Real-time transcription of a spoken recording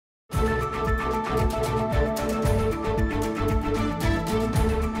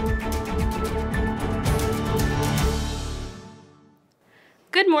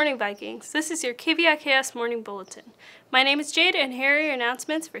Good morning, Vikings. This is your KVIKS Morning Bulletin. My name is Jade, and here are your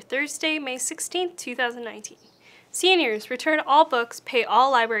announcements for Thursday, May 16, 2019. Seniors, return all books, pay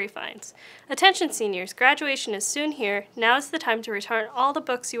all library fines. Attention seniors, graduation is soon here. Now is the time to return all the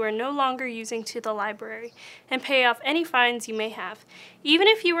books you are no longer using to the library and pay off any fines you may have. Even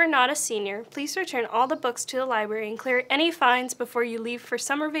if you are not a senior, please return all the books to the library and clear any fines before you leave for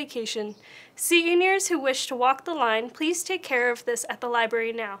summer vacation. Seniors who wish to walk the line, please take care of this at the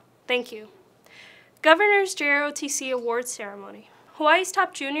library now. Thank you. Governor's JROTC Awards Ceremony. Hawaii's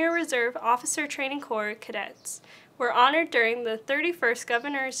top Junior Reserve Officer Training Corps cadets were honored during the 31st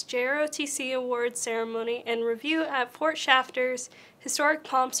Governor's JROTC Awards Ceremony and Review at Fort Shafter's Historic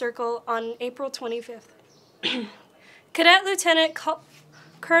Palm Circle on April 25th. Cadet Lieutenant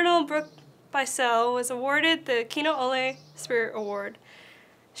Colonel Brooke Bisel was awarded the HIDOE Spirit Award.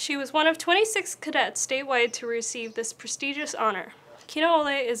 She was one of 26 cadets statewide to receive this prestigious honor.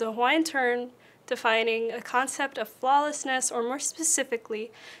 HIDOE is a Hawaiian term defining a concept of flawlessness, or more specifically,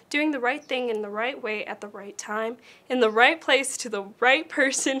 doing the right thing in the right way at the right time, in the right place to the right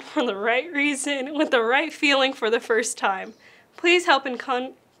person for the right reason, with the right feeling for the first time. Please help in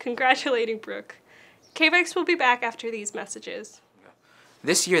congratulating Brooke. KVIKS will be back after these messages.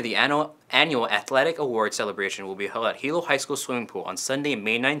 This year, the annual Athletic Award celebration will be held at Hilo High School Swimming Pool on Sunday,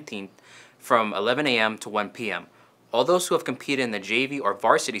 May 19th from 11 a.m. to 1 p.m. All those who have competed in the JV or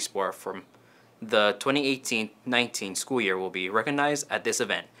varsity sport from the 2018-19 school year will be recognized at this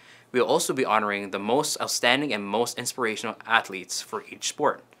event. We will also be honoring the most outstanding and most inspirational athletes for each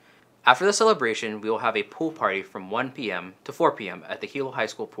sport. After the celebration, we will have a pool party from 1 p.m. to 4 p.m. at the Hilo High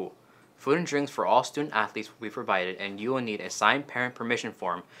School pool. Food and drinks for all student athletes will be provided, and you will need a signed parent permission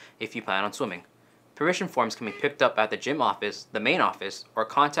form if you plan on swimming. Permission forms can be picked up at the gym office, the main office, or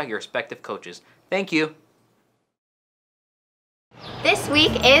contact your respective coaches. Thank you! This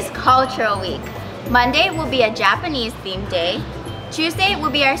week is Cultural Week. Monday will be a Japanese themed day. Tuesday will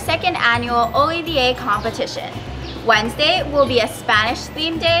be our second annual OEVA competition. Wednesday will be a Spanish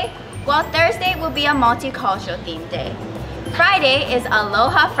themed day, while Thursday will be a multicultural themed day. Friday is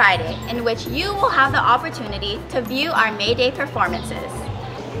Aloha Friday, in which you will have the opportunity to view our May Day performances.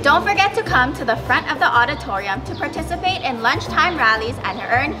 Don't forget to come to the front of the auditorium to participate in lunchtime rallies and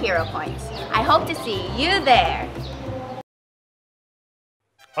earn hero points. I hope to see you there.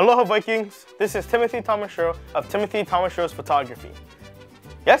 Aloha Vikings, this is Timothy Tamashiro of Timothy Tamashiro's Photography.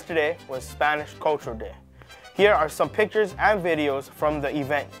 Yesterday was Spanish Cultural Day. Here are some pictures and videos from the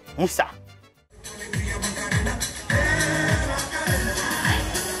event, Yisa.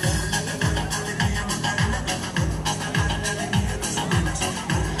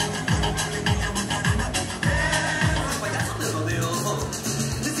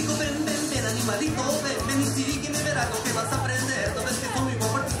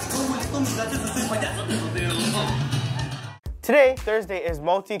 Today, Thursday, is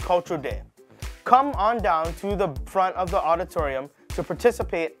Multicultural Day. Come on down to the front of the auditorium to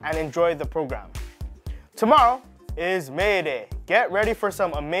participate and enjoy the program. Tomorrow is May Day. Get ready for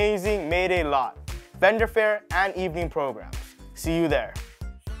some amazing May Day lot, vendor fair, and evening programs. See you there.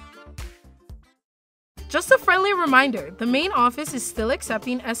 Just a friendly reminder, the main office is still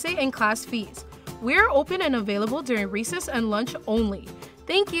accepting essay and class fees. We are open and available during recess and lunch only.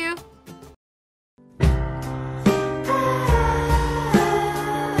 Thank you.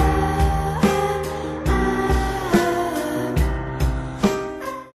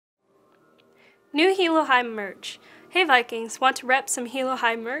 New Hilo High merch. Hey Vikings, want to rep some Hilo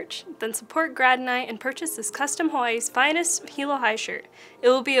High merch? Then support Grad Night and purchase this custom Hawaii's finest Hilo High shirt. It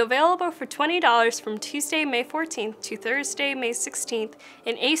will be available for $20 from Tuesday, May 14th to Thursday, May 16th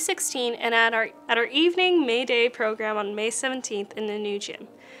in A16 and at our evening May Day program on May 17th in the new gym.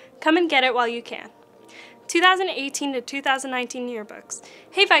 Come and get it while you can. 2018 to 2019 yearbooks.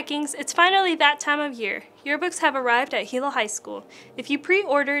 Hey Vikings, it's finally that time of year. Yearbooks have arrived at Hilo High School. If you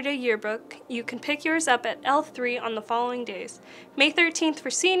pre-ordered a yearbook, you can pick yours up at L3 on the following days. May 13th for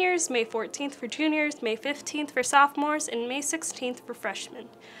seniors, May 14th for juniors, May 15th for sophomores, and May 16th for freshmen.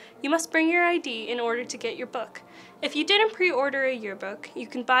 You must bring your ID in order to get your book. If you didn't pre-order a yearbook, you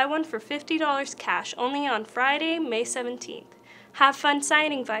can buy one for $50 cash only on Friday, May 17th. Have fun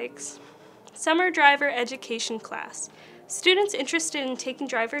signing, Vikes. Summer Driver Education Class. Students interested in taking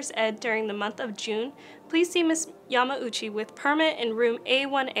driver's ed during the month of June, please see Ms. Yamauchi with permit in room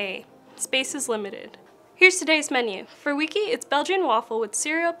A1A. Space is limited. Here's today's menu. For wiki, it's Belgian waffle with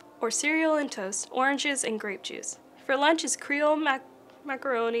syrup or cereal and toast, oranges, and grape juice. For lunch is Creole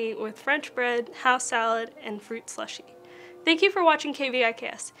macaroni with French bread, house salad, and fruit slushy. Thank you for watching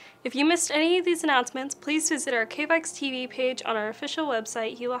KVIKS. If you missed any of these announcements, please visit our KVIKS TV page on our official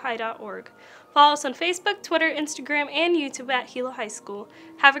website, HIDOE.org. Follow us on Facebook, Twitter, Instagram, and YouTube at Hilo High School.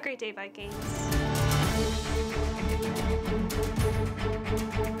 Have a great day, Vikings.